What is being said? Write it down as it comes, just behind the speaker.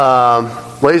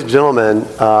Ladies and gentlemen,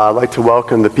 I'd like to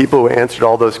welcome the people who answered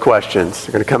all those questions.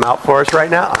 They're going to come out for us right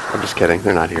now. I'm just kidding.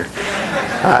 They're not here.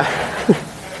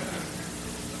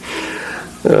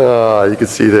 You can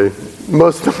see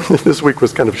most of this week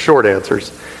was kind of short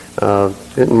answers.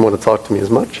 Didn't want to talk to me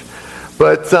as much.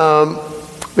 But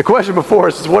the question before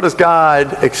us is, what does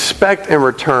God expect in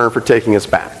return for taking us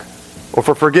back? Or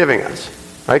for forgiving us?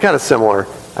 Right? Kind of similar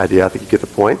idea. I think you get the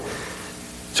point.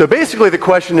 So basically the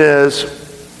question is,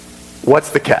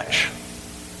 what's the catch?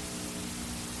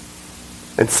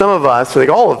 And some of us, I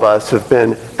think all of us, have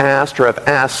been asked or have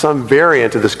asked some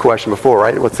variant of this question before,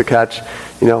 right? What's the catch?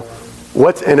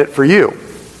 What's in it for you?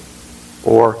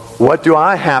 Or what do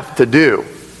I have to do?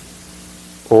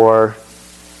 Or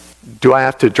do I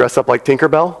have to dress up like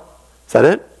Tinkerbell? Is that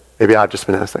it? Maybe I've just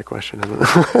been asked that question. I don't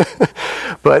know.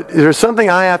 But is there something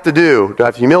I have to do? Do I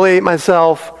have to humiliate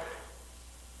myself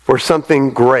for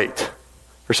something great?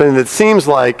 For something that seems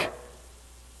like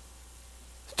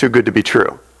it's too good to be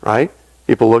true, right?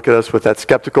 People look at us with that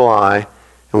skeptical eye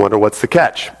and wonder, what's the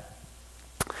catch?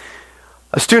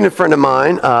 A student friend of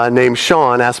mine named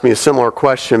Sean asked me a similar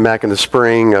question back in the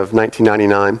spring of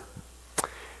 1999.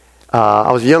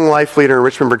 I was a Young Life leader in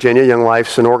Richmond, Virginia. Young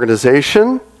Life's an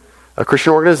organization, a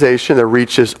Christian organization that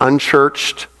reaches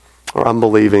unchurched or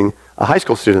unbelieving high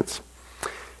school students.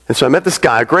 And so I met this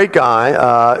guy, a great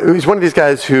guy. He's one of these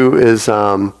guys who is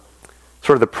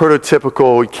sort of the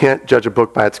prototypical, you can't judge a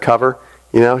book by its cover.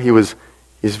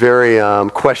 He's very,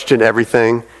 questioned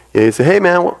everything. He said, hey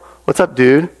man, what's up,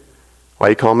 dude? Why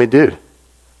you call me dude?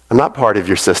 I'm not part of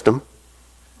your system.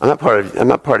 I'm not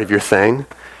part of your thing.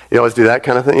 You always do that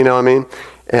kind of thing, you know what I mean?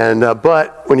 And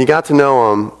but when you got to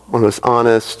know him, one of those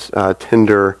honest,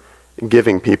 tender,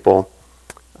 giving people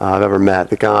I've ever met.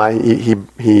 The guy,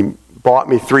 he bought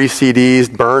me 3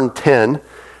 CDs, burned 10,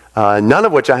 none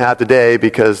of which I have today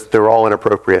because they were all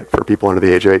inappropriate for people under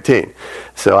the age of 18.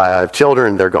 So I have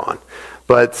children, they're gone.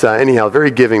 But anyhow,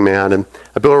 very giving man. And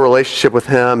I built a relationship with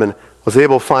him and was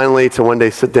able finally to one day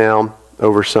sit down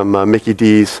over some Mickey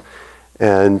D's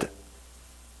and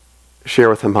share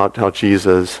with him how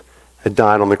Jesus had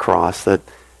died on the cross, that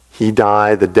he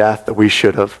died the death that we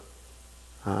should have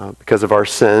because of our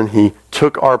sin. He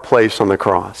took our place on the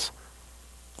cross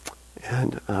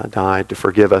and died to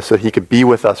forgive us so he could be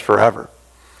with us forever.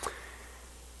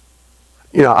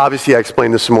 Obviously I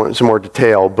explained this in some more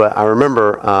detail, but I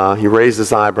remember he raised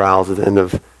his eyebrows at the end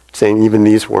of saying even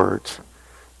these words.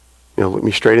 Looked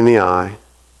me straight in the eye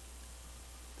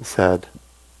and said,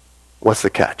 what's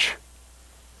the catch?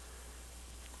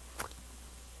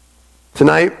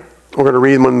 Tonight, we're going to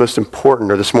read one of the most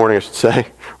important, or this morning I should say, we're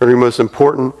going to read the most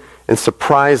important and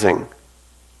surprising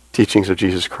teachings of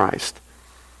Jesus Christ.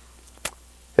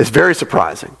 It's very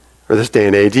surprising for this day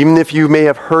and age. Even if you may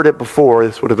have heard it before,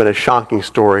 this would have been a shocking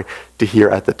story to hear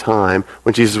at the time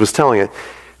when Jesus was telling it.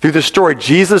 Through this story,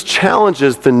 Jesus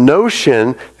challenges the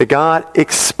notion that God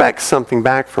expects something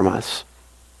back from us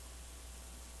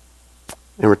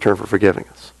in return for forgiving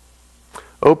us.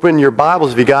 Open your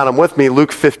Bibles, if you got them with me,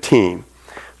 Luke 15.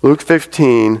 Luke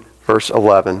 15, verse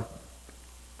 11. One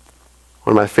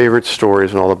of my favorite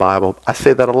stories in all the Bible. I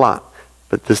say that a lot,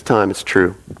 but this time it's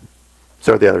true.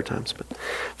 So are the other times. But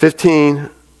 15,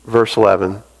 verse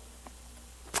 11.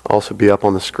 Also be up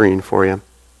on the screen for you.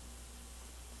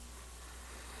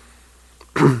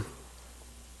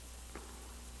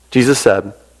 Jesus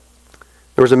said,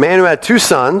 there was a man who had 2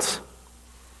 sons,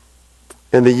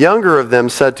 and the younger of them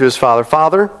said to his father,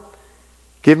 Father,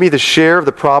 give me the share of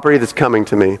the property that's coming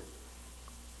to me.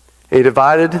 And he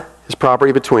divided his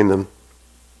property between them.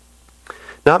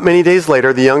 Not many days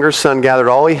later, the younger son gathered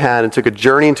all he had and took a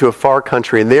journey into a far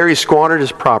country, and there he squandered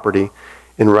his property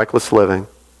in reckless living.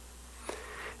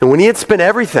 And when he had spent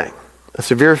everything, a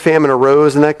severe famine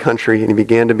arose in that country, and he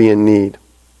began to be in need.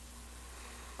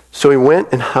 So he went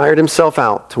and hired himself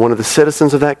out to one of the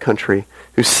citizens of that country,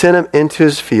 who sent him into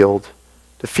his field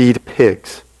to feed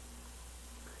pigs.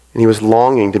 And he was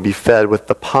longing to be fed with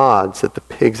the pods that the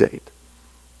pigs ate.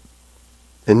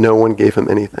 And no one gave him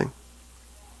anything.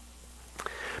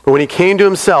 But when he came to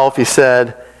himself, he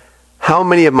said, how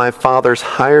many of my father's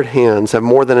hired hands have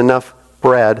more than enough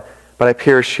bread, but I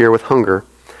perish here with hunger?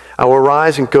 I will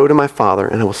rise and go to my father,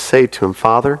 and I will say to him,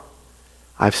 Father,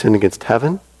 I have sinned against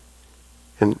heaven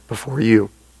and before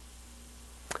you.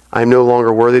 I am no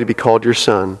longer worthy to be called your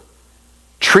son.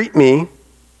 Treat me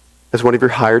as one of your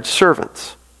hired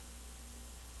servants.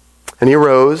 And he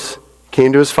arose,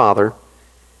 came to his father.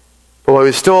 But while he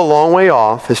was still a long way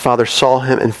off, his father saw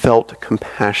him and felt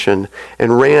compassion,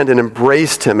 and ran and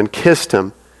embraced him and kissed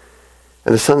him.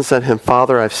 And the son said to him,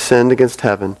 Father, I have sinned against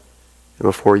heaven and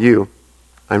before you.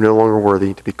 I am no longer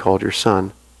worthy to be called your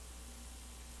son."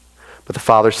 But the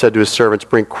father said to his servants,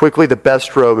 "Bring quickly the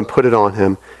best robe and put it on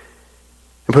him,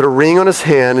 and put a ring on his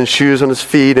hand and shoes on his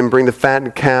feet, and bring the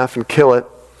fattened calf and kill it.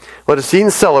 Let us eat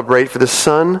and celebrate, for this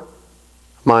son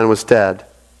of mine was dead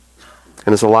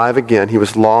and is alive again. He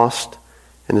was lost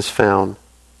and is found."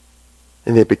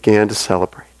 And they began to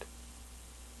celebrate.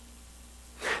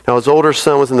 Now his older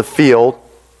son was in the field,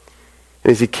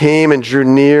 and as he came and drew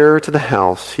near to the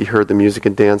house, he heard the music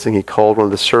and dancing. He called one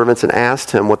of the servants and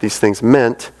asked him what these things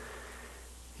meant.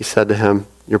 He said to him,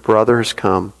 "Your brother has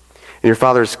come, and your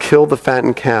father has killed the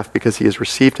fattened calf because he has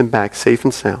received him back safe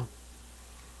and sound."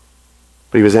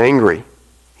 But he was angry.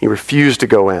 He refused to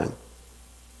go in.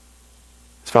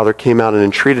 His father came out and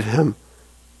entreated him,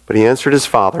 but he answered his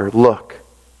father, "Look,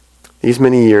 these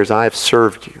many years I have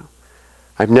served you.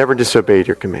 I've never disobeyed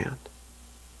your command.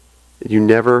 You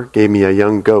never gave me a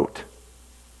young goat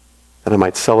that I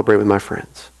might celebrate with my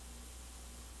friends.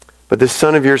 But this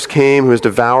son of yours came who has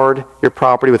devoured your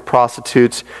property with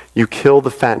prostitutes. You killed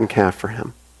the fattened calf for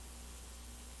him."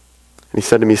 And he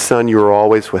said to me, "Son, you are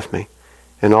always with me,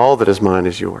 and all that is mine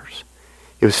is yours.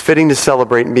 It was fitting to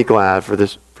celebrate and be glad, for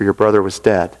your brother was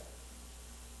dead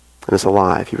and is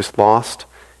alive. He was lost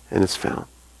and is found."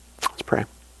 Let's pray.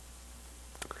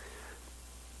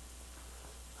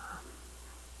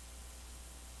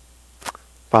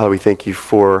 Father, we thank you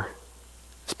for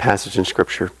this passage in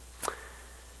Scripture.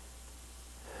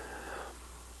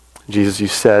 Jesus, you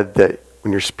said that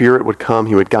when your Spirit would come,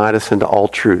 he would guide us into all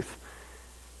truth,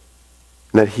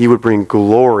 and that he would bring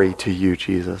glory to you,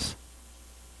 Jesus.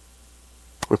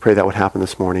 We pray that would happen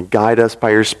this morning. Guide us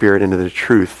by your Spirit into the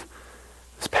truth.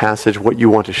 This passage, what you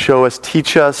want to show us,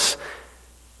 teach us,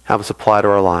 have us apply to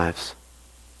our lives.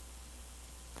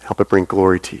 Help it bring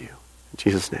glory to you. In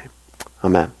Jesus' name,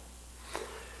 amen.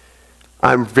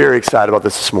 I'm very excited about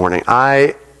this morning.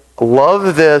 I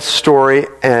love this story,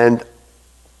 and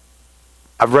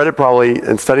I've read it probably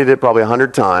and studied it probably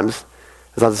 100 times.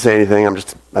 That's not to say anything.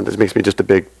 That just makes me just a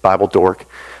big Bible dork.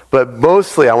 But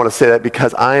mostly I want to say that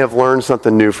because I have learned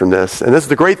something new from this. And this is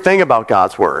the great thing about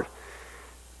God's Word.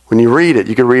 When you read it,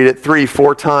 you can read it 3,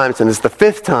 4 times, and it's the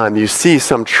 5th time you see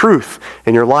some truth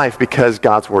in your life because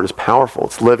God's Word is powerful.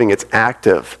 It's living, it's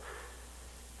active,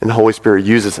 and the Holy Spirit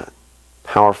uses it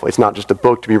powerfully. It's not just a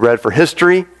book to be read for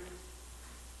history,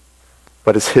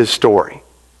 but it's his story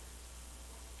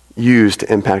used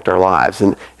to impact our lives.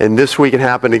 And this week it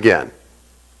happened again,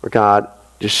 where God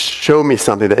just showed me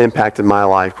something that impacted my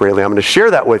life greatly. I'm going to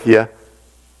share that with you,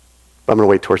 but I'm going to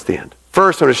wait towards the end.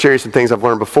 First, I'm going to share you some things I've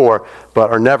learned before,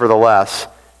 but are nevertheless,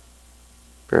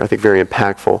 I think, very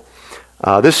impactful.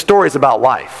 This story is about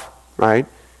life, right?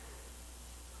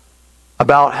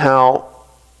 About how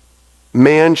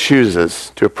man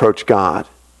chooses to approach God,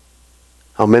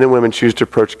 how men and women choose to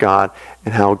approach God,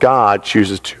 and how God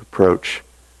chooses to approach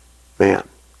man,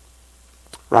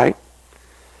 right?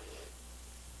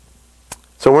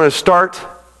 So we're going to start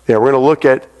there. We're going to look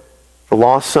at the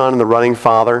lost son and the running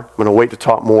father. I'm going to wait to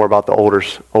talk more about the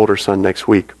older son next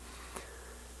week.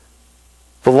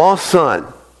 The lost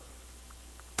son,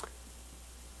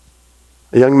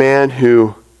 a young man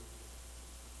who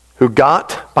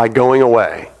got by going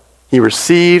away. He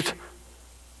received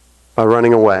by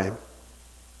running away.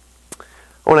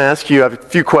 I want to ask you, I have a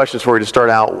few questions for you to start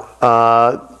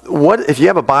out. If you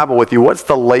have a Bible with you, what's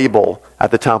the label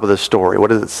at the top of the story? What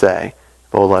does it say?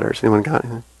 Bold letters. Anyone got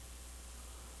anything?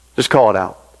 Just call it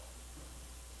out.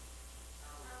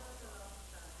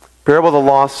 Parable of the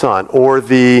lost son, or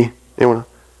anyone?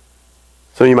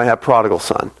 So you might have prodigal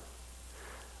son.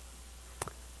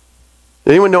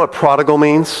 Anyone know what prodigal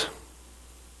means?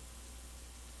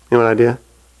 Anyone idea?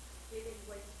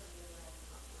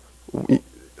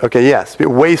 Okay, yes.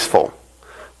 Wasteful.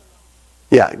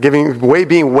 Yeah,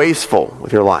 being wasteful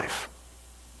with your life.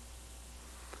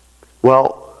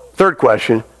 Well, third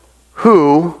question,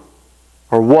 who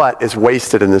or what is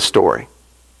wasted in this story?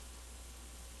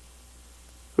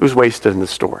 Who's wasted in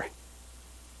this story?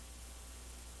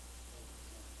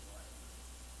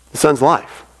 The son's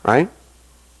life, right?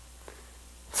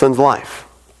 The son's life.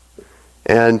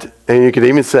 And you could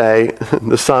even say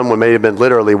the son may have been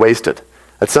literally wasted.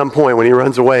 At some point when he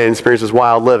runs away and experiences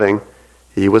wild living,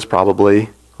 he was probably,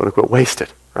 quote unquote, wasted,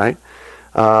 right?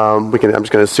 I'm just going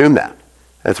to assume that.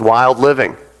 It's wild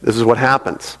living. This is what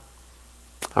happens.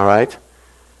 All right?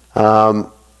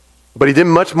 But he did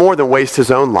much more than waste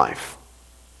his own life.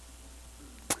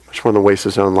 Much more than waste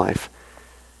his own life.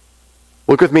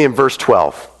 Look with me in verse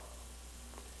 12.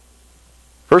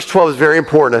 Verse 12 is very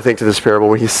important, I think, to this parable,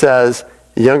 where he says,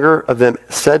 the younger of them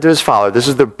said to his father, this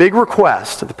is the big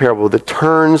request of the parable that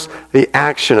turns the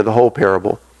action of the whole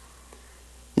parable.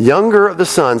 Younger of the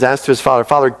sons asked to his father,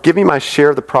 Father, give me my share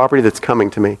of the property that's coming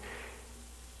to me.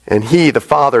 And he, the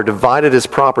father, divided his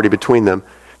property between them.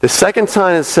 The second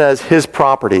time it says his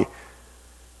property.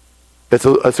 It's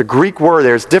a Greek word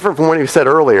there. It's different from what he said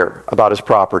earlier about his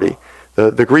property.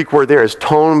 The Greek word there is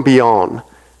ton bion,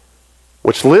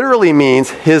 which literally means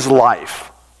his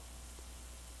life.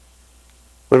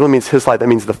 Literally means his life. That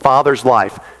means the father's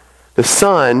life. The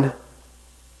son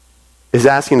is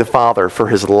asking the father for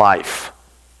his life.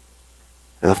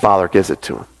 And the father gives it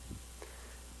to him.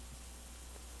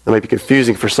 That might be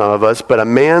confusing for some of us, but a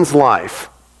man's life,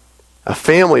 a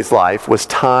family's life, was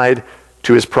tied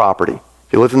to his property.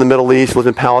 If you lived in the Middle East, lived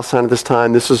in Palestine at this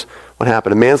time, this is what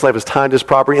happened. A man's life was tied to his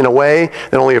property in a way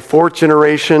that only a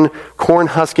fourth-generation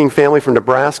corn-husking family from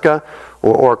Nebraska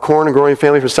or a corn-growing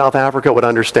family from South Africa would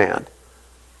understand.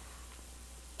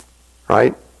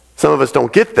 Right? Some of us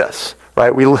don't get this.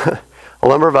 Right? A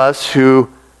number of us who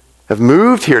have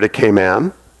moved here to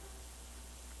Cayman,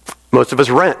 most of us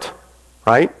rent.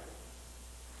 Right?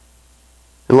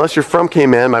 Unless you're from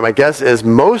Cayman, my guess is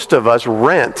most of us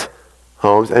rent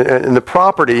homes, and the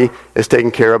property is taken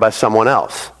care of by someone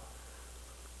else.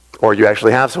 Or you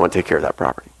actually have someone take care of that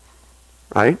property.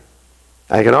 Right?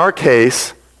 Like in our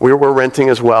case, we're renting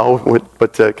as well,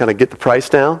 but to kind of get the price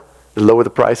down, to lower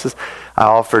the prices, I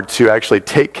offered to actually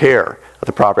take care of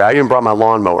the property. I even brought my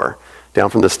lawnmower down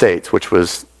from the States,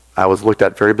 I was looked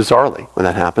at very bizarrely when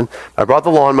that happened. I brought the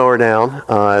lawnmower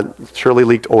down. Surely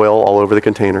leaked oil all over the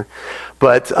container.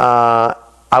 But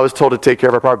I was told to take care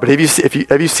of our property. But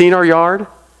have you seen our yard?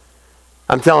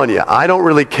 I'm telling you, I don't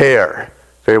really care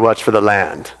very much for the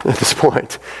land at this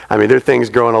point. I mean, there are things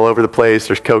growing all over the place.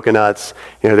 There's coconuts.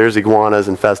 There's iguanas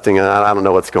infesting. I don't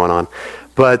know what's going on.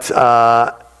 But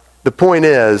the point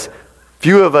is,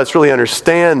 few of us really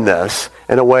understand this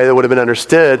in a way that would have been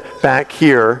understood back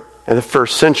here in the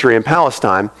first century in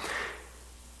Palestine.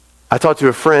 I talked to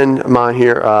a friend of mine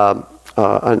here,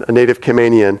 a native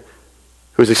Caymanian,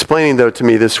 who was explaining, though, to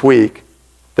me this week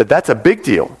that that's a big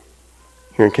deal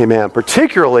here in Cayman,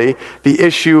 particularly the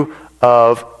issue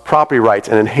of property rights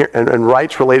and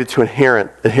rights related to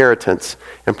inheritance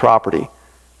and property,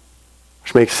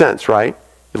 which makes sense, right?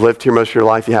 You lived here most of your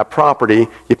life, you have property,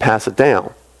 you pass it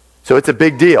down. So it's a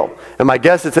big deal. And my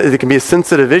guess is it can be a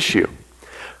sensitive issue.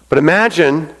 But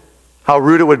imagine how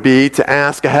rude it would be to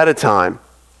ask ahead of time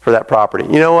for that property.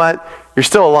 You know what? You're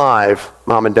still alive,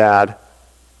 Mom and Dad,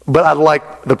 but I'd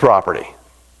like the property.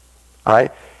 All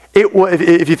right?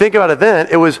 If you think about it then,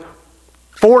 it was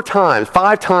 5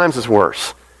 times as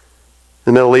worse in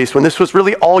the Middle East when this was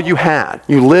really all you had.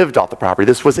 You lived off the property.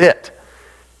 This was it.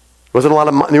 There wasn't a lot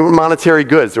of monetary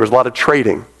goods. There was a lot of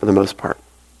trading for the most part,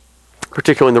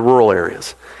 particularly in the rural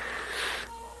areas.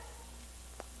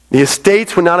 The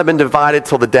estates would not have been divided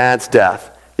till the dad's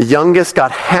death. The youngest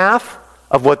got half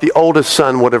of what the oldest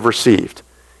son would have received.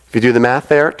 If you do the math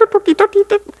there,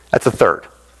 that's a third.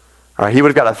 All right, he would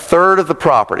have got a third of the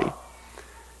property.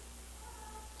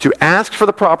 To ask for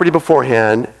the property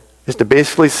beforehand is to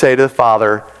basically say to the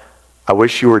father, I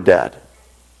wish you were dead.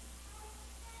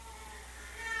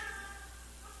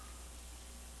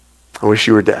 I wish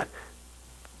you were dead.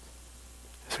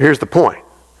 So here's the point.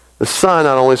 The son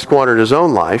not only squandered his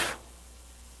own life,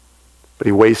 but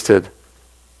he wasted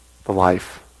the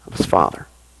life of his father.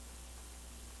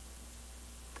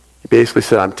 He basically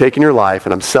said, I'm taking your life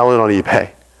and I'm selling it on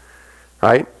eBay.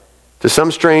 Right? To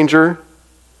some stranger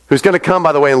who's going to come,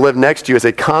 by the way, and live next to you as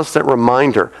a constant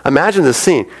reminder. Imagine this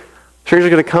scene.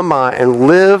 Stranger's going to come by and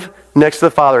live next to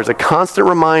the father as a constant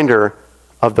reminder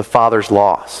of the father's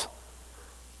loss.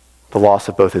 The loss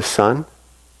of both his son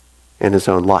and his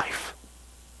own life.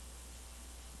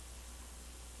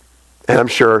 And I'm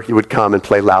sure he would come and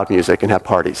play loud music and have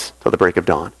parties till the break of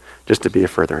dawn, just to be a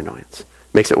further annoyance.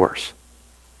 Makes it worse.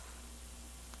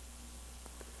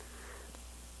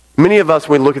 Many of us,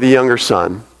 when we look at the younger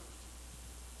son,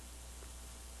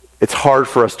 it's hard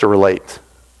for us to relate.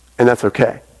 And that's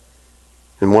okay.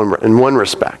 In one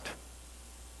respect.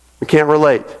 We can't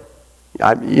relate.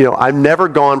 I've never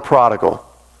gone prodigal.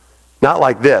 Not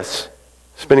like this.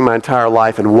 Spending my entire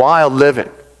life in wild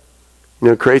living.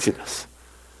 Craziness.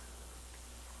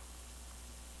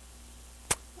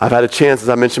 I've had a chance, as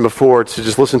I mentioned before, to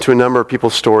just listen to a number of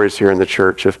people's stories here in the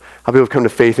church of how people have come to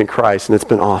faith in Christ, and it's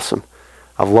been awesome.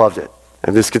 I've loved it.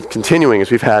 And this is continuing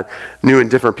as we've had new and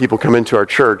different people come into our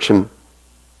church. And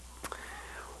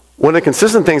one of the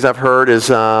consistent things I've heard is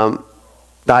the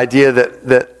idea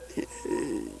that,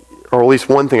 or at least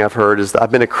one thing I've heard, is that I've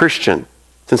been a Christian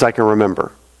since I can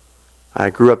remember. I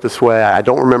grew up this way. I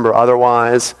don't remember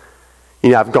otherwise.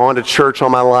 I've gone to church all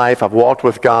my life. I've walked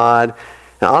with God.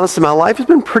 And honestly, my life has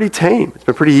been pretty tame. It's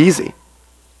been pretty easy.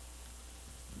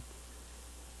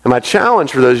 And my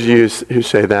challenge for those of you who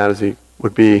say that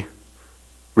would be,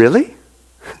 really?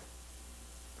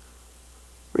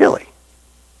 Really?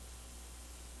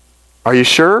 Are you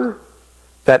sure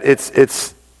that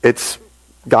it's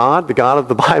God, the God of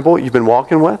the Bible you've been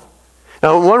walking with?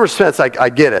 Now, in one respect, I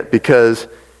get it, because you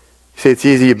say it's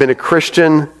easy. You've been a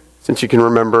Christian since you can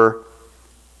remember.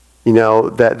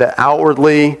 That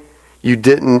outwardly you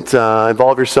didn't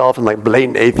involve yourself in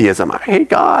blatant atheism. I hate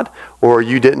God. Or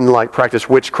you didn't practice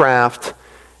witchcraft.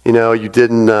 You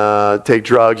didn't take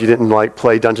drugs. You didn't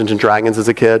play Dungeons and Dragons as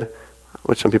a kid,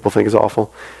 which some people think is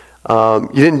awful. You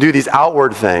didn't do these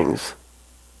outward things.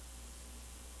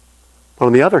 But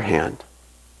on the other hand,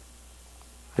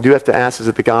 I do have to ask, is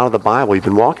it the God of the Bible you've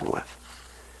been walking with?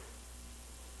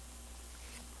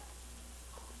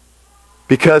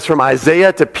 Because from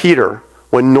Isaiah to Peter,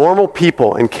 when normal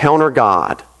people encounter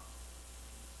God,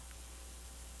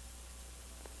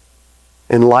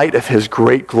 in light of his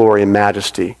great glory and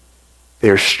majesty, they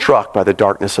are struck by the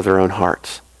darkness of their own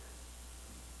hearts.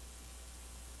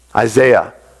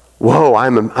 Isaiah, woe,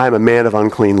 I'm a man of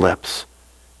unclean lips.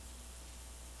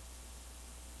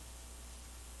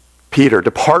 Peter,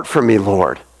 depart from me,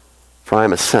 Lord, for I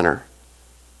am a sinner.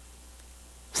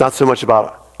 It's not so much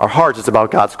about our hearts, it's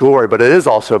about God's glory, but it is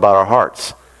also about our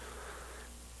hearts.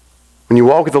 When you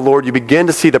walk with the Lord, you begin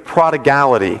to see the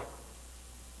prodigality,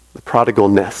 the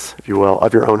prodigalness, if you will,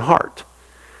 of your own heart.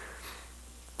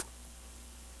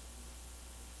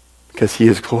 Because he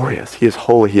is glorious, he is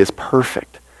holy, he is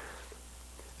perfect.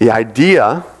 The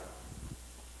idea,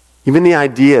 even the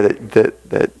idea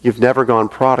that you've never gone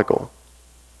prodigal,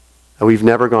 that we've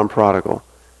never gone prodigal,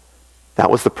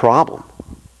 that was the problem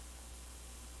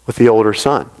with the older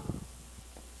son.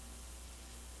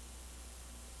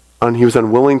 And he was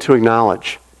unwilling to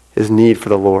acknowledge his need for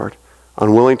the Lord,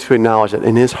 unwilling to acknowledge that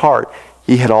in his heart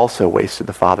he had also wasted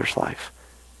the father's life.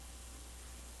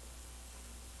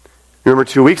 Remember a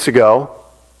few weeks ago,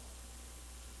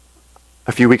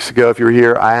 if you were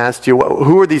here, I asked you,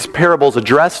 who are these parables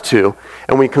addressed to?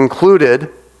 And we concluded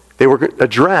they were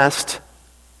addressed,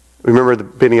 remember the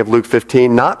beginning of Luke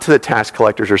 15, not to the tax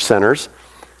collectors or sinners,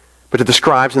 but to the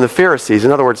scribes and the Pharisees.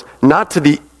 In other words, not to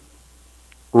the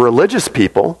irreligious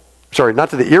people.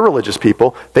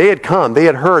 They had come, they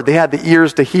had heard, they had the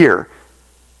ears to hear.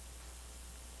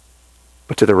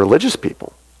 But to the religious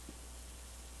people.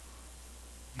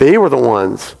 They were the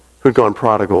ones who had gone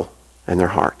prodigal in their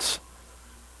hearts.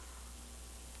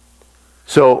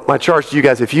 So my charge to you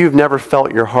guys, if you've never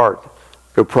felt your heart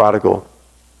go prodigal,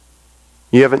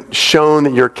 you haven't shown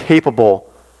that you're capable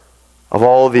of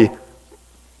all the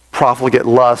profligate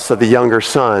lusts of the younger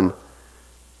son,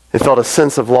 and felt a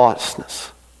sense of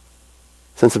lostness,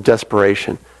 sense of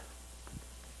desperation,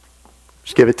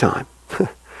 just give it time.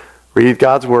 Read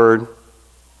God's word,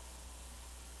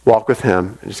 walk with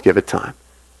him, and just give it time.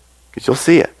 Because you'll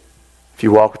see it if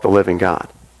you walk with the living God.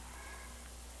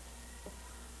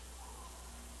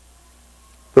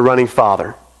 The running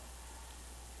father.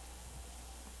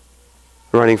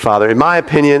 The running father. In my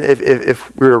opinion,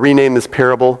 if we were to rename this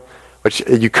parable, which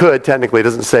you could, technically, it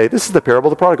doesn't say, this is the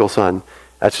parable of the prodigal son.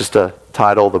 That's just a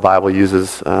title the Bible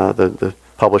uses, the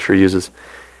publisher uses.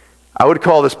 I would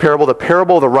call this parable the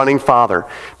parable of the running father.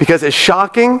 Because as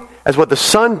shocking as what the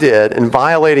son did in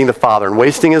violating the father and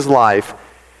wasting his life,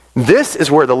 this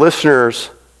is where the listeners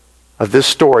of this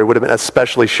story would have been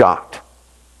especially shocked.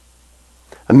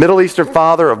 A Middle Eastern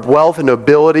father of wealth and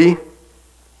nobility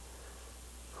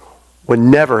would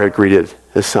never have greeted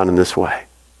his son in this way.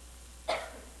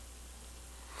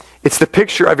 It's the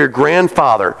picture of your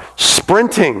grandfather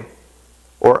sprinting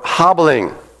or hobbling,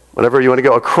 whatever you want to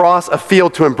go, across a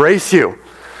field to embrace you.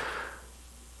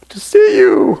 To see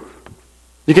you.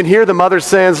 You can hear the mother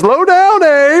saying, slow down,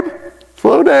 Abe.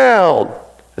 Slow down.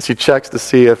 As he checks to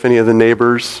see if any of the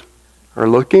neighbors are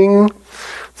looking.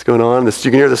 What's going on? You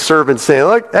can hear the servant saying,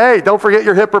 look, hey, don't forget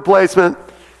your hip replacement.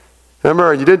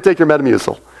 Remember, you didn't take your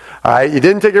Metamucil. All right, you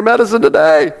didn't take your medicine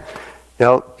today.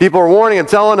 People are warning and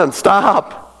telling him,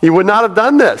 stop. He would not have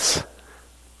done this.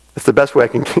 That's the best way I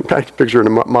can picture it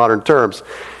in modern terms.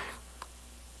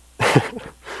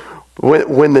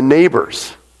 When the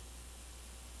neighbors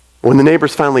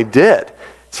finally did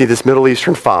see this Middle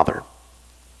Eastern father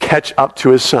catch up to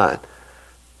his son,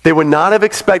 they would not have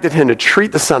expected him to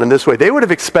treat the son in this way. They would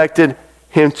have expected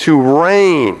him to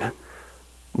rain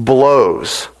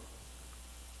blows.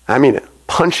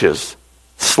 Punches,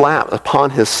 slap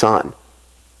upon his son,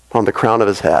 upon the crown of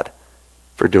his head,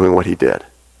 for doing what he did.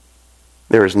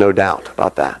 There is no doubt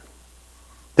about that.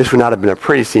 This would not have been a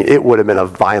pretty scene. It would have been a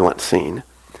violent scene,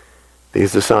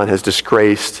 because the son has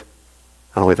disgraced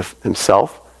not only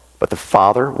himself, but the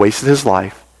father, wasted his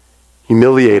life,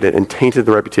 humiliated and tainted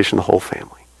the reputation of the whole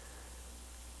family,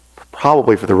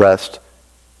 probably for the rest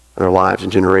of their lives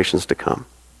and generations to come.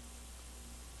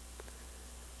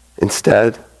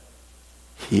 Instead,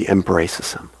 he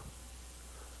embraces him.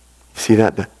 You see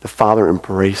that? The father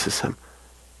embraces him.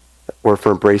 The word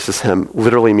for embraces him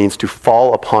literally means to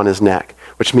fall upon his neck,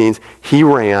 which means he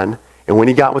ran, and when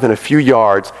he got within a few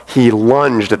yards, he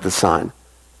lunged at the son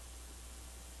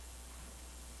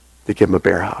to give him a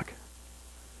bear hug.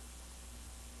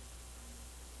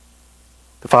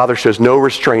 The father shows no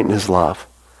restraint in his love.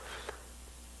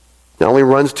 Not only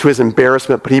runs to his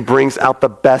embarrassment, but he brings out the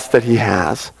best that he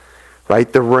has,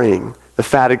 right? The ring, the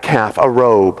fatted calf, a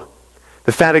robe.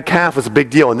 The fatted calf was a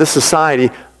big deal. In this society,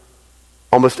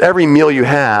 almost every meal you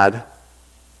had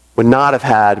would not have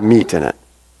had meat in it.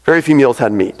 Very few meals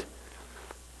had meat.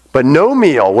 But no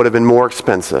meal would have been more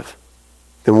expensive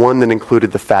than one that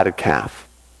included the fatted calf.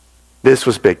 This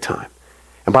was big time.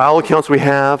 And by all accounts we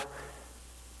have,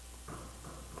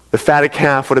 the fatted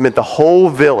calf would have meant the whole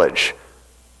village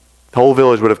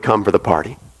would have come for the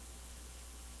party.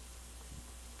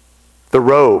 The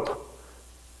robe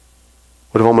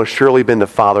would have almost surely been the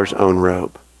father's own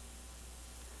robe.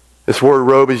 This word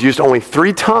robe is used only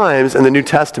 3 times in the New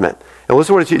Testament. And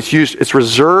listen to what it's used. It's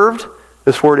reserved,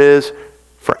 this word is,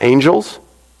 for angels,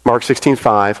 Mark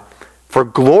 16:5, for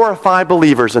glorified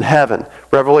believers in heaven,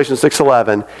 Revelation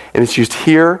 6:11, and it's used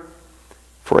here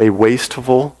for a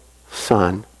wasteful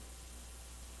son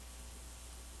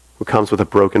who comes with a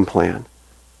broken plan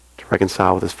to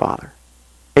reconcile with his father.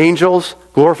 Angels,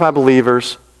 glorified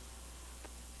believers,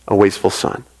 a wasteful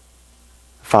son.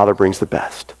 The father brings the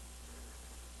best.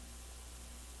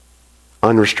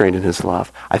 Unrestrained in his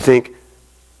love. I think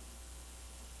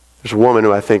there's a woman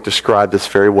who I think described this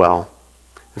very well.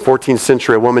 In the 14th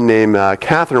century, a woman named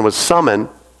Catherine was summoned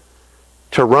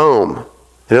to Rome,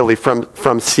 in Italy,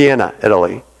 from Siena,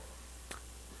 Italy.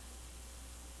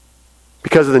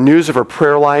 Because of the news of her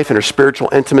prayer life and her spiritual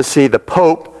intimacy, the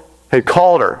Pope had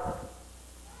called her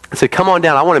and said, "Come on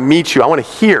down, I want to meet you, I want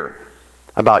to hear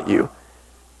about you."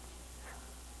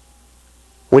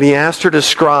 When he asked her to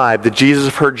describe the Jesus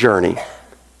of her journey,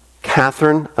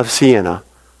 Catherine of Siena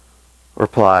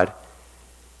replied,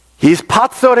 "He's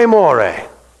pazzo d'amore.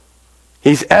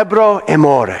 He's ebro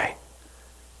amore."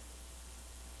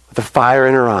 With the fire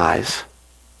in her eyes,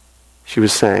 she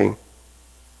was saying,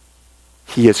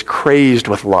 he is crazed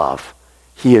with love.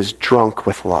 He is drunk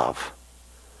with love.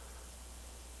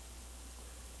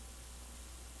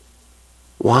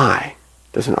 Why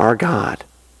doesn't our God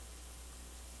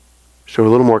show a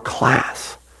little more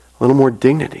class, a little more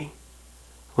dignity,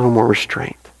 a little more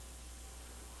restraint?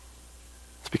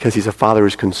 It's because he's a father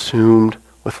who's consumed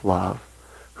with love,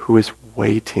 who is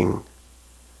waiting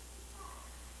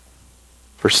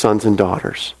for sons and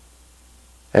daughters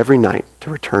every night to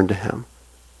return to him.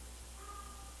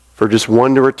 For just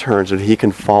one to return so that he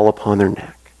can fall upon their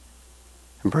neck,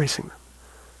 embracing them.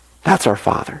 That's our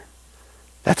Father.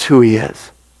 That's who he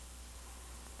is.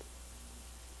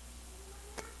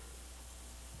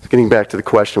 So getting back to the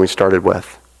question we started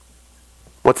with.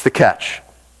 What's the catch?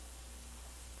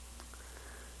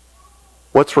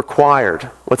 What's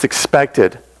required? What's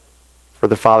expected for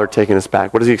the Father taking us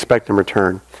back? What does he expect in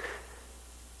return?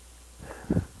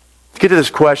 To get to this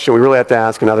question, we really have to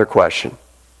ask another question.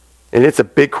 And it's a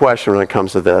big question when it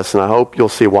comes to this, and I hope you'll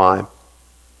see why.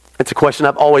 It's a question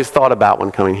I've always thought about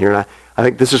when coming here, and I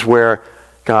think this is where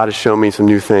God has shown me some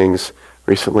new things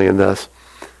recently in this.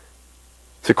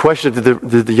 It's a question,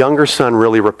 did the younger son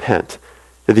really repent?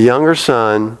 Did the younger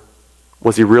son,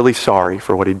 was he really sorry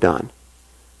for what he'd done?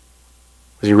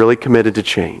 Was he really committed to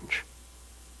change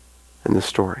in this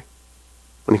story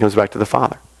when he comes back to the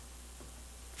Father?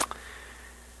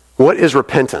 What is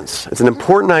repentance? It's an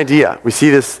important idea. We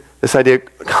see this idea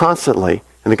constantly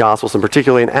in the Gospels, and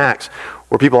particularly in Acts,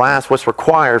 where people ask what's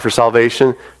required for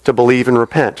salvation: to believe and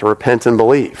repent, to repent and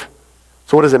believe.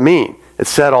 So what does it mean? It's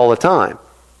said all the time.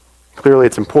 Clearly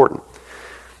it's important.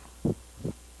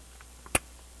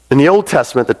 In the Old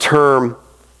Testament, the term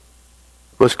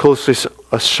most closely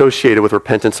associated with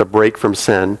repentance, a break from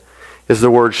sin, is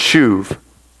the word shuv.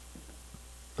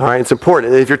 All right, it's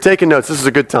important. If you're taking notes, this is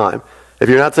a good time. If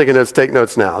you're not taking notes, take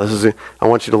notes now. I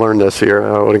want you to learn this here.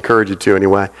 I would encourage you to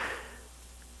anyway.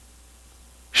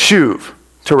 Shuv,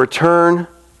 to return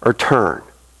or turn.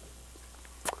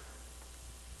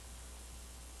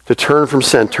 To turn from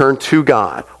sin, turn to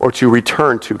God, or to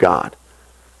return to God.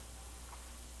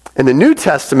 In the New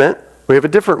Testament, we have a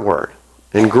different word.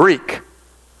 In Greek,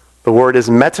 the word is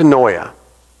metanoia.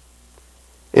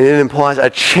 And it implies a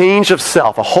change of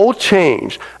self, a whole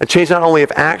change. A change not only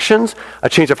of actions, a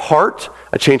change of heart,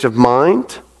 a change of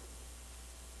mind,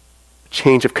 a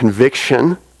change of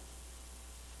conviction.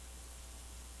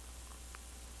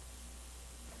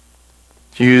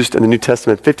 It's used in the New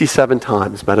Testament 57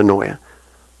 times, metanoia,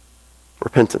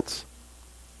 repentance.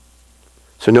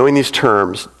 So knowing these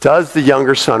terms, does the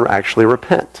younger son actually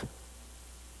repent?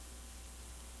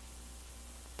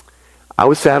 I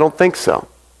would say I don't think so.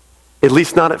 At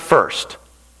least not at first.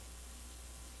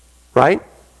 Right?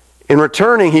 In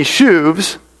returning, he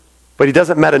sheaves, but he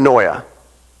doesn't metanoia.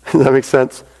 Does that make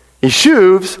sense? He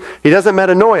sheaves, he doesn't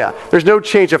metanoia. There's no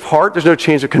change of heart, there's no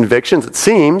change of convictions, it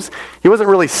seems. He wasn't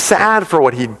really sad for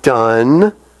what he'd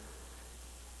done.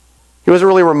 He wasn't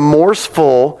really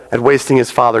remorseful at wasting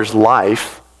his father's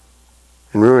life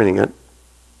and ruining it.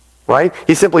 Right?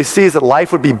 He simply sees that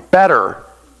life would be better.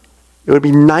 It would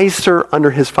be nicer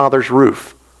under his father's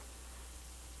roof.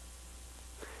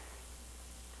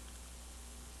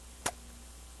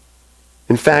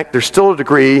 In fact, there's still a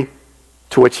degree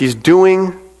to which he's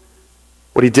doing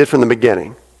what he did from the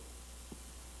beginning.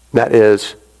 That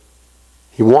is,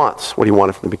 he wants what he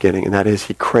wanted from the beginning, and that is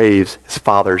he craves his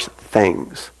father's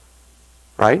things.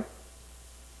 Right?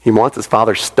 He wants his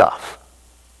father's stuff.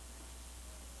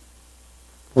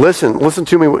 Listen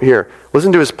to me here.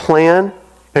 Listen to his plan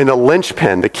and the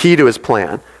linchpin, the key to his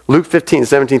plan. Luke 15,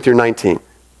 17 through 19.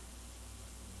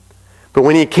 But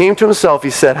when he came to himself, he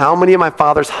said, how many of my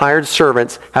father's hired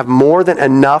servants have more than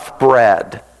enough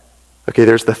bread? Okay,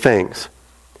 there's the things.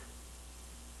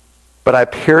 But I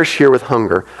perish here with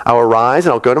hunger. I will rise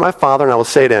and I'll go to my father and I will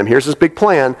say to him, here's his big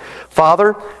plan.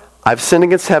 Father, I've sinned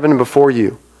against heaven and before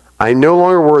you. I am no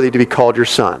longer worthy to be called your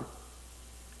son.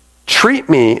 Treat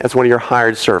me as one of your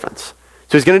hired servants.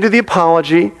 So he's going to do the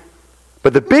apology,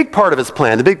 but the big part of his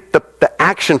plan, the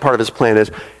action part of his plan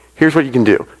is, here's what you can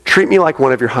do. Treat me like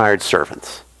one of your hired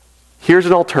servants. Here's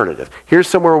an alternative. Here's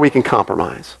somewhere we can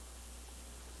compromise.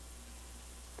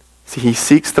 See, he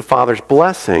seeks the Father's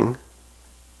blessing,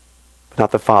 but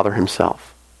not the Father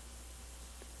himself.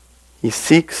 He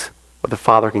seeks what the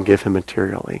Father can give him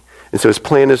materially. And so his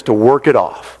plan is to work it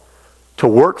off, to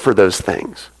work for those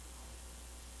things.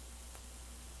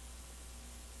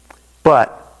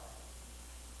 But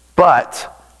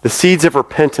the seeds of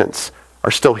repentance are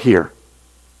still here.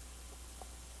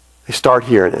 They start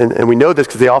here. And we know this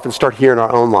because they often start here in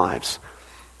our own lives.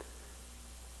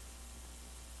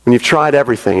 When you've tried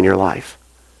everything in your life.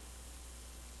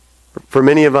 For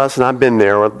many of us, and I've been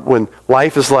there, when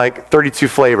life is like 32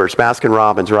 flavors, Baskin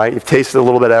Robbins, right? You've tasted a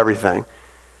little bit of everything.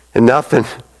 And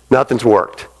nothing's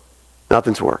worked.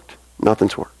 Nothing's worked.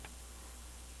 Nothing's worked.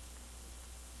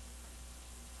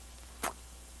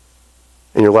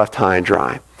 And you're left high and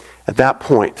dry. At that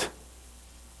point,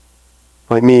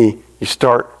 like me, you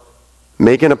start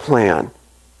making a plan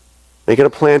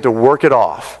to work it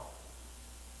off.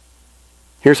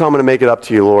 Here's how I'm going to make it up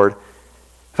to you, Lord.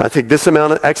 If I take this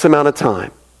X amount of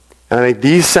time, and I make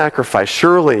these sacrifices,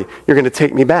 surely you're going to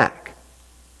take me back.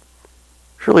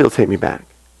 Surely you'll take me back.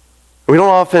 We don't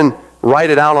often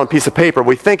write it out on a piece of paper.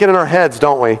 We think it in our heads,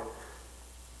 don't we?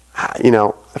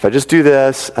 If I just do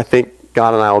this, I think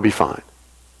God and I will be fine.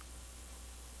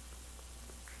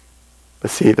 But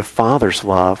see, the Father's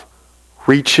love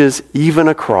reaches even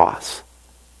across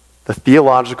the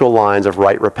theological lines of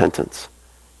right repentance,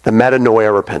 the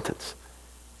metanoia repentance.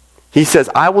 He says,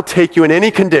 I will take you in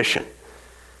any condition.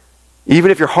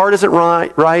 Even if your heart isn't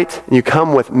right and you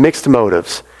come with mixed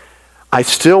motives, I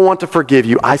still want to forgive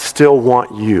you. I still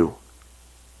want you.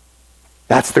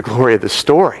 That's the glory of the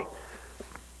story.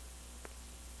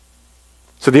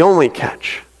 So the only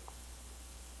catch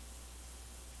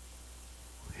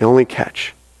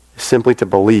is simply to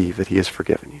believe that he has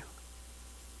forgiven you.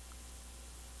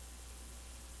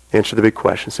 Answer the big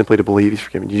question, simply to believe he's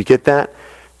forgiven you. Do you get that?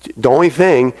 The only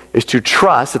thing is to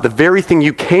trust that the very thing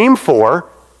you came for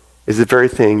is the very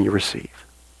thing you receive.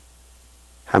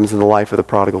 Happens in the life of the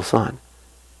prodigal son.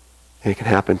 And it can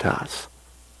happen to us.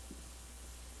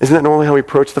 Isn't that normally how we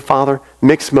approach the Father?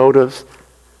 Mixed motives?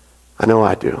 I know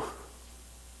I do.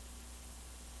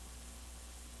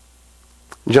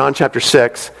 In John chapter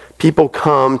 6, people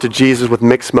come to Jesus with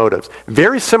mixed motives.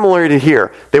 Very similar to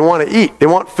here. They want to eat. They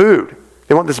want food.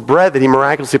 They want this bread that he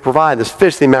miraculously provided, this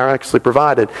fish that he miraculously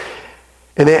provided.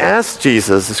 And they ask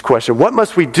Jesus this question, what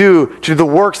must we do to do the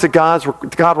works that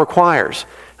God requires?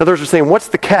 In other words, they're saying, what's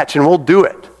the catch? And we'll do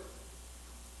it.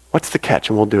 What's the catch?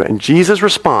 And we'll do it. And Jesus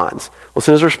responds,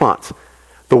 listen to his response.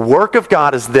 The work of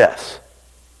God is this.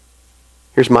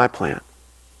 Here's my plan.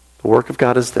 The work of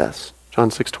God is this. John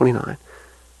 6:29.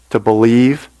 to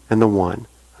believe in the one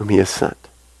whom he has sent.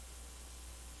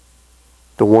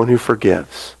 The one who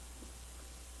forgives,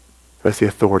 who has the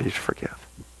authority to forgive.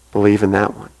 Believe in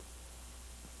that one.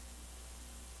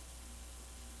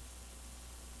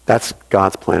 That's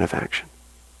God's plan of action.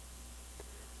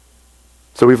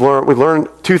 So we've learned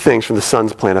two things from the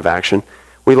Son's plan of action.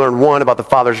 We learned one about the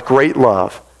Father's great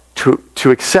love to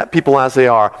accept people as they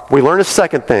are. We learn a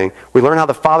second thing. We learn how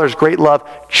the Father's great love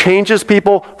changes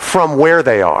people from where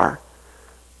they are.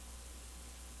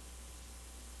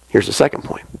 Here's the second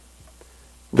point.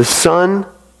 The Son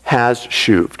has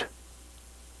shuved.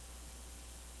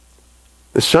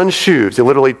 The Son shoves. He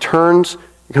literally turns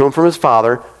home from his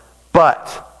Father,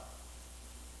 but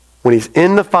when he's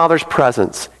in the Father's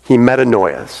presence, he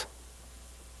metanoias.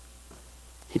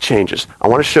 He changes. I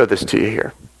want to show this to you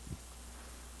here.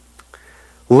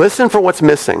 Listen for what's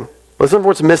missing. Listen for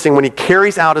what's missing when he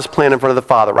carries out his plan in front of the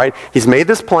Father, right? He's made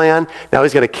this plan. Now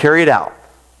he's going to carry it out.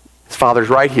 His Father's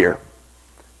right here.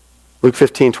 Luke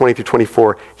 15, 20 through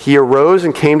 24. He arose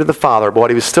and came to the Father, but while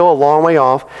he was still a long way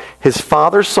off, his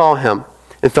Father saw him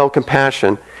and felt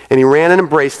compassion, and he ran and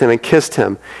embraced him and kissed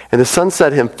him. And the Son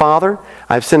said to him, Father,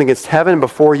 I have sinned against heaven and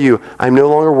before you. I am no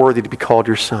longer worthy to be called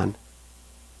your son.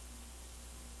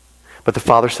 But the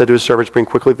Father said to his servants, bring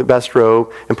quickly the best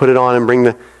robe and put it on, and bring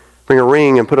a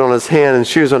ring and put it on his hand and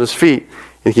shoes on his feet.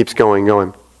 And he keeps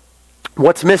going.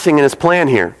 What's missing in his plan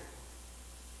here?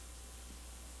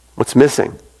 What's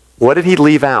missing? What did he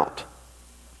leave out?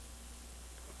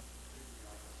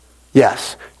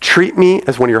 Yes, treat me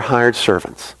as one of your hired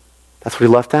servants. That's what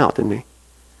he left out, didn't he?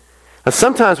 Now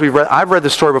sometimes I've read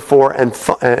this story before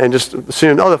and just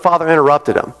assumed, the Father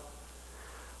interrupted him.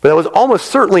 But that was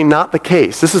almost certainly not the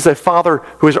case. This is a Father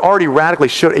who has already radically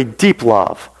showed a deep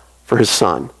love for his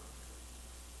Son.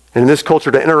 And in this culture,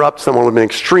 to interrupt someone would have been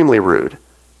extremely rude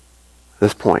at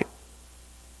this point.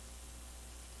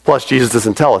 Plus, Jesus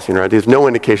doesn't tell us, there's no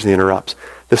indication he interrupts.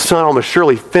 The Son almost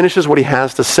surely finishes what he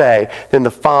has to say. Then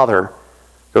the Father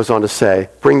goes on to say,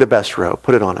 bring the best robe,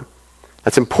 put it on him.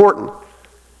 That's important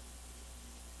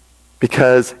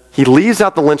because he leaves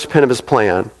out the linchpin of his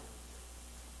plan.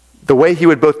 The way he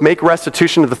would both make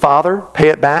restitution to the Father, pay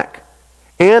it back,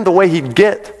 and the way he'd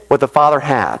get what the Father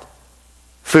had,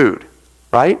 food,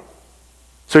 right?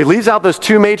 So he leaves out those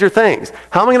two major things.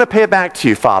 How am I going to pay it back to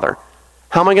you, Father?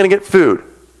 How am I going to get food?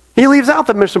 He leaves out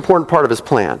the most important part of his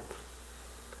plan.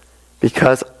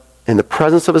 Because in the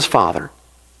presence of his Father,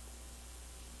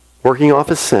 working off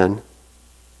his sin,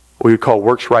 what we would call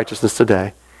works righteousness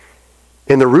today,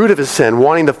 in the root of his sin,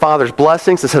 wanting the Father's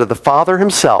blessings instead of the Father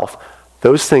himself,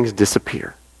 those things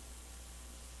disappear.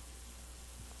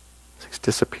 Things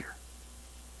disappear.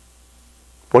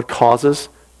 What causes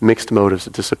mixed motives to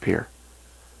disappear?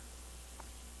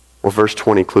 Well, verse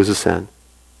 20 clues us in.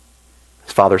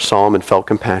 His Father saw him and felt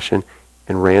compassion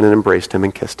and ran and embraced him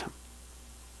and kissed him.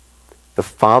 The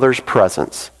Father's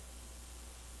presence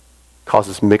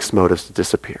causes mixed motives to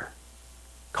disappear,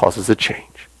 causes a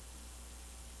change.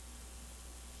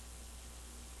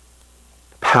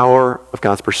 The power of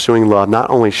God's pursuing love not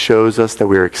only shows us that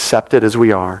we are accepted as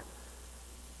we are,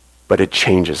 but it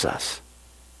changes us,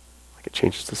 like it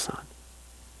changes the Son.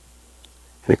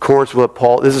 In accordance with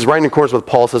what this is right in accordance with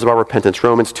what Paul says about repentance.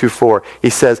 Romans 2:4.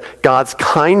 He says, God's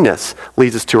kindness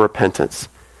leads us to repentance.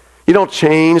 You don't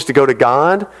change to go to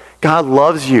God. God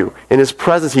loves you. In his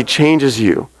presence, he changes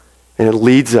you. And it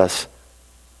leads us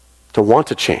to want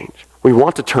to change. We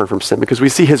want to turn from sin because we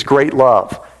see his great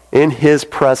love in his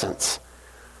presence.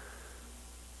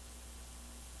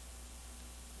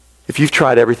 If you've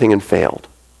tried everything and failed,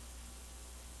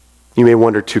 you may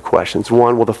wonder two questions.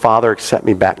 One, will the Father accept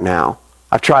me back now?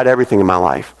 I've tried everything in my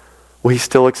life. Will he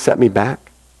still accept me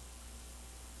back?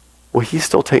 Will he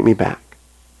still take me back?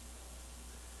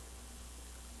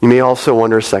 You may also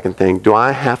wonder a second thing. Do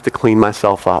I have to clean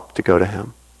myself up to go to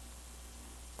him?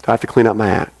 Do I have to clean up my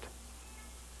act?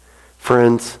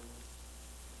 Friends,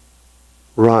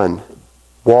 run,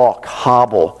 walk,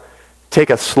 hobble, take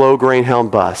a slow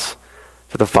Greyhound bus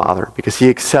to the Father because he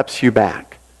accepts you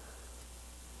back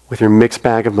with your mixed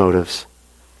bag of motives.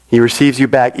 He receives you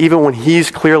back even when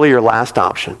he's clearly your last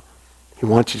option. He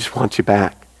just wants you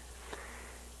back.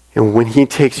 And when he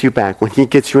takes you back, when he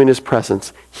gets you in his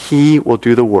presence, he will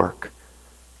do the work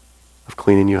of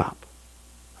cleaning you up,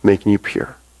 of making you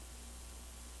pure.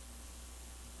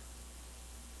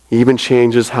 He even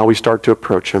changes how we start to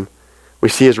approach him. We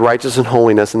see his righteousness and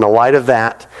holiness. In the light of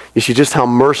that, you see just how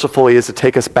merciful he is to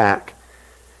take us back.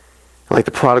 And like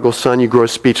the prodigal son, you grow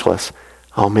speechless.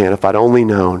 Oh man, if I'd only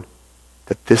known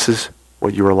that this is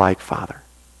what you were like, Father,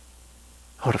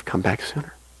 I would have come back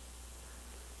sooner.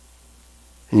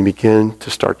 and you begin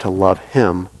to start to love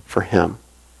him for him.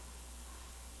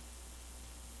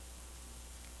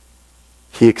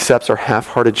 He accepts our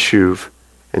half-hearted shuv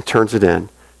and turns it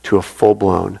into a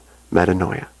full-blown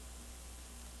metanoia.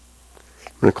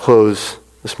 I'm going to close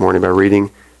this morning by reading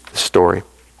the story.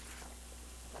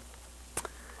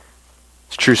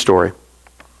 It's a true story.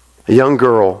 A young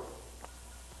girl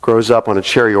grows up on a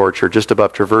cherry orchard just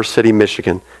above Traverse City,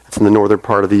 Michigan. It's in the northern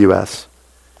part of the U.S.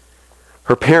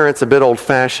 Her parents, a bit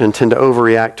old-fashioned, tend to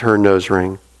overreact to her nose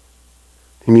ring,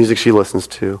 the music she listens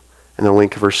to, and the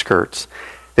length of her skirts.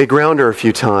 They ground her a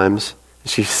few times,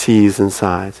 and she sees and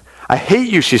sighs. "I hate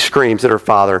you," she screams at her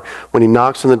father when he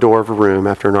knocks on the door of her room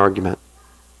after an argument.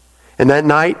 And that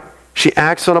night, she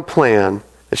acts on a plan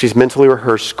that she's mentally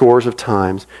rehearsed scores of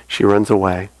times. She runs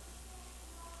away.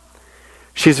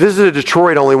 She's visited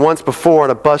Detroit only once before on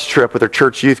a bus trip with her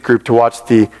church youth group to watch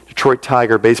the Detroit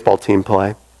Tiger baseball team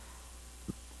play.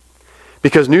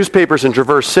 Because newspapers in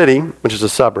Traverse City, which is a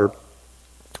suburb,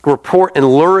 report in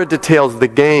lurid details of the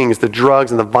gangs, the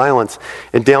drugs, and the violence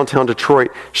in downtown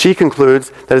Detroit, she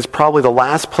concludes that it's probably the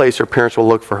last place her parents will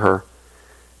look for her.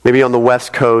 Maybe on the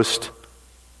West Coast,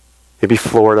 maybe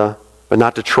Florida, but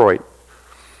not Detroit.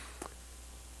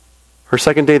 Her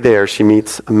second day there, she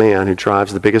meets a man who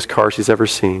drives the biggest car she's ever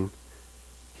seen.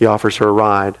 He offers her a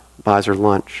ride, buys her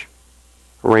lunch,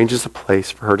 arranges a place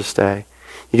for her to stay.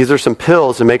 He gives her some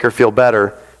pills to make her feel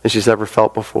better than she's ever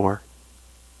felt before.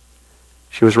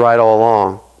 She was right all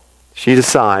along. She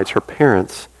decides her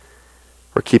parents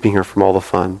were keeping her from all the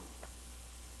fun.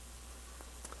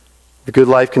 The good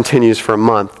life continues for a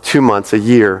month, 2 months, a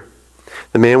year.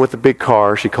 The man with the big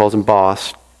car, she calls him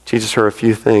boss, teaches her a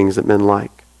few things that men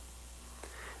like.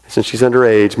 Since she's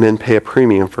underage, men pay a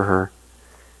premium for her.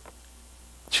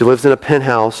 She lives in a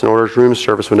penthouse and orders room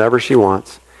service whenever she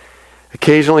wants.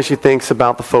 Occasionally she thinks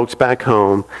about the folks back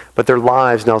home, but their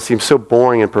lives now seem so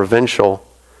boring and provincial,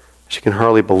 she can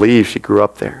hardly believe she grew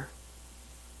up there.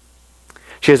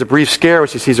 She has a brief scare when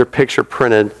she sees her picture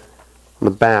printed on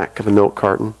the back of a milk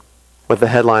carton with the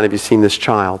headline, "Have you seen this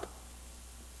child?"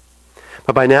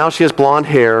 But by now she has blonde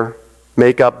hair,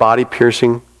 makeup, body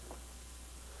piercing.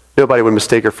 Nobody would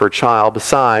mistake her for a child.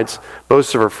 Besides,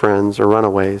 most of her friends are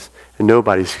runaways, and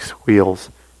nobody sees wheels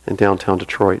in downtown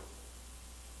Detroit.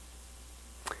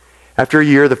 After a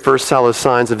year, the first sallow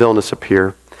signs of illness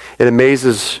appear. It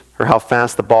amazes her how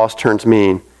fast the boss turns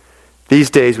mean. "These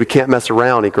days, we can't mess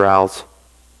around," he growls.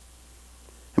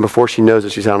 And before she knows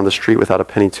it, she's out on the street without a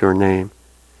penny to her name.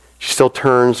 She still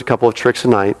turns a couple of tricks a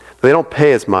night, but they don't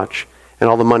pay as much, and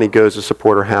all the money goes to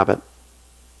support her habit.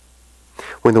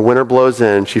 When the winter blows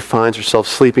in, she finds herself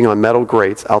sleeping on metal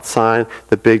grates outside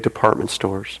the big department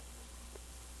stores.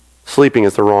 Sleeping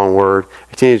is the wrong word.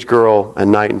 A teenage girl at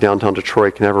night in downtown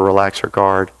Detroit can never relax her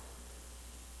guard.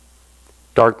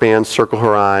 Dark bands circle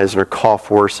her eyes and her cough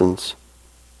worsens.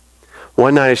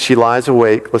 One night as she lies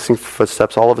awake, listening for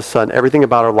footsteps, all of a sudden, everything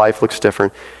about her life looks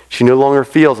different. She no longer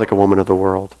feels like a woman of the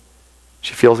world.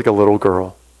 She feels like a little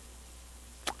girl.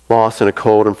 Lost in a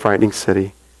cold and frightening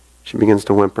city, she begins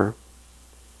to whimper.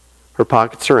 Her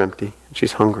pockets are empty, and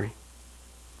she's hungry.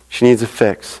 She needs a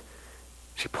fix.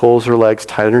 She pulls her legs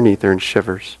tight underneath her and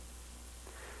shivers.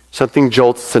 Something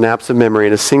jolts synapse of memory,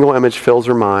 and a single image fills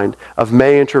her mind of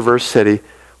May in Traverse City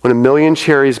when a million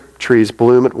cherry trees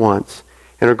bloom at once,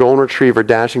 and her golden retriever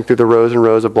dashing through the rows and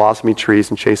rows of blossomy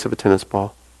trees in chase of a tennis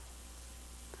ball.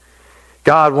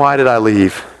 "God, why did I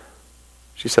leave?"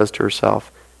 she says to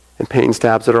herself, and pain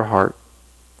stabs at her heart.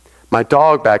 "My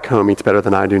dog back home eats better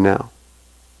than I do now."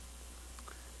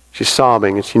 She's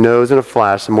sobbing, and she knows in a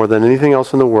flash that more than anything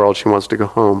else in the world, she wants to go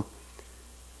home.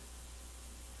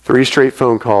 3 straight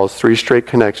phone calls, 3 straight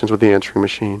connections with the answering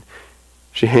machine.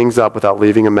 She hangs up without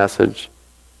leaving a message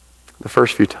the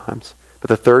first few times. But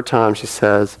the third time she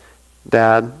says,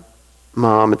 "Dad,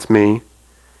 Mom, it's me.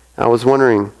 I was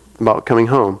wondering about coming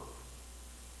home."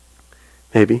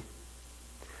 "Maybe.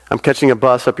 I'm catching a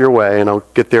bus up your way, and I'll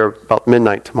get there about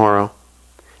midnight tomorrow.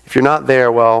 If you're not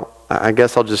there, well, I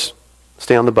guess I'll just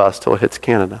stay on the bus till it hits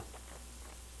Canada."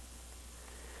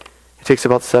 It takes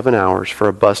about 7 hours for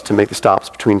a bus to make the stops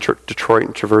between Detroit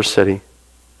and Traverse City.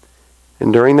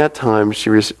 And during that time, she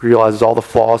realizes all the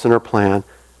flaws in her plan.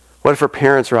 What if her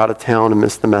parents are out of town and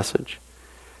missed the message?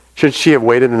 Shouldn't she have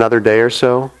waited another day or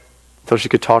so until she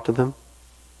could talk to them?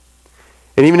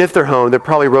 And even if they're home, they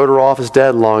probably wrote her off as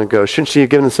dead long ago. Shouldn't she have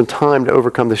given them some time to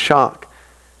overcome the shock?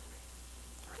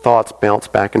 Her thoughts bounce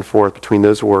back and forth between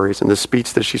those worries and the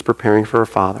speech that she's preparing for her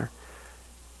father.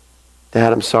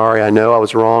 "Dad, I'm sorry. I know I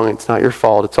was wrong. It's not your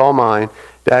fault. It's all mine.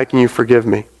 Dad, can you forgive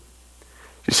me?"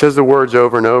 She says the words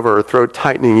over and over, her throat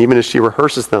tightening even as she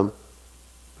rehearses them.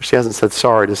 She hasn't said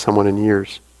sorry to someone in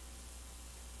years.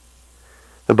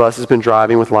 The bus has been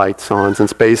driving with lights on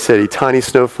since Bay City. Tiny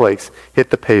snowflakes hit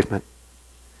the pavement.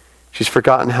 She's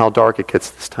forgotten how dark it gets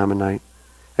this time of night.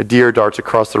 A deer darts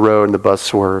across the road and the bus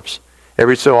swerves.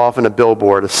 Every so often a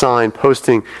billboard, a sign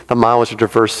posting the mileage of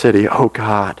Traverse City. Oh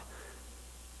God,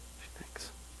 she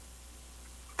thinks.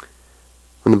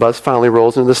 When the bus finally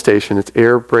rolls into the station, its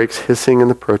air brakes hissing in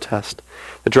the protest.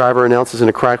 The driver announces in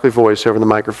a crackly voice over the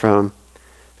microphone,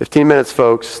 15 minutes,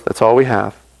 folks, that's all we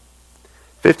have.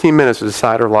 15 minutes to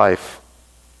decide her life.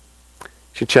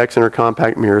 She checks in her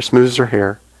compact mirror, smooths her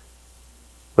hair,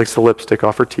 licks the lipstick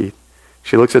off her teeth.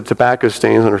 She looks at tobacco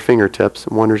stains on her fingertips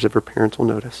and wonders if her parents will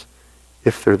notice,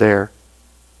 if they're there.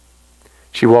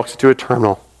 She walks into a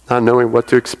terminal, not knowing what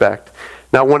to expect.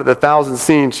 Not one of the 1,000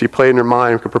 scenes she played in her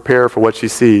mind could prepare for what she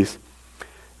sees.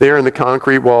 There in the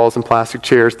concrete walls and plastic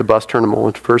chairs, the bus terminal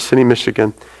in Traverse City,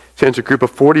 Michigan, stands a group of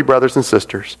 40 brothers and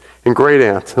sisters, and great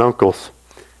aunts and uncles,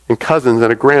 and cousins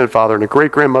and a grandfather and a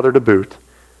great-grandmother to boot.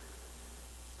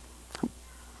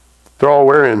 They're all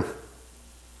wearing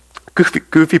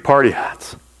goofy party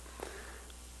hats,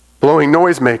 blowing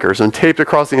noisemakers, and taped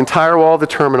across the entire wall of the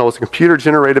terminal is a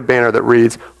computer-generated banner that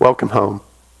reads, "Welcome home."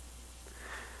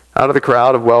 Out of the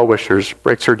crowd of well-wishers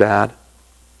breaks her dad.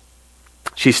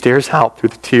 She stares out through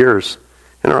the tears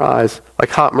in her eyes like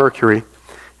hot mercury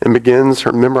and begins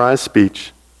her memorized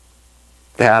speech.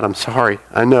 "Dad, I'm sorry.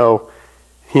 I know."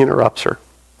 He interrupts her.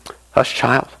 "Hush,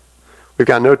 child. We've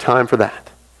got no time for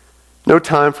that. No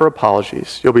time for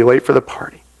apologies. You'll be late for the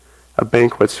party. A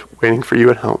banquet's waiting for you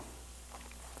at home."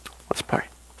 Let's pray.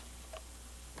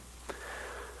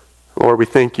 Lord, we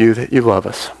thank you that you love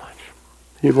us so much.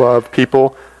 You love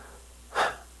people.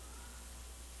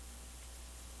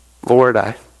 Lord,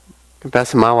 I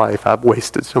confess in my life, I've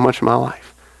wasted so much of my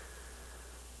life.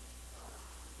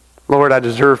 Lord, I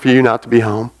deserve for you not to be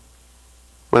home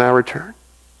when I return.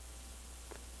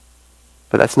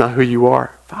 But that's not who you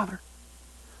are, Father.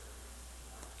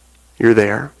 You're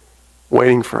there,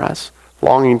 waiting for us,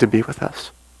 longing to be with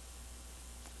us.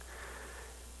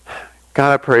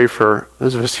 God, I pray for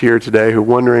those of us here today who are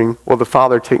wondering, will the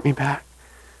Father take me back?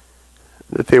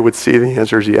 That they would see the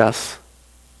answer is yes.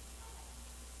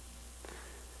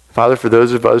 Father, for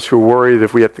those of us who are worried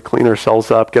if we have to clean ourselves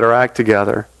up, get our act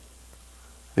together,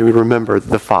 they would remember that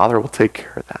the Father will take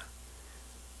care of that.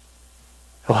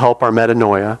 He'll help our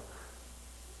metanoia.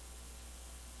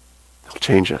 He'll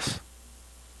change us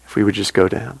if we would just go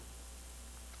to him.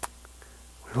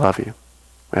 We love you.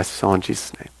 We ask this all in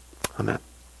Jesus' name. Amen.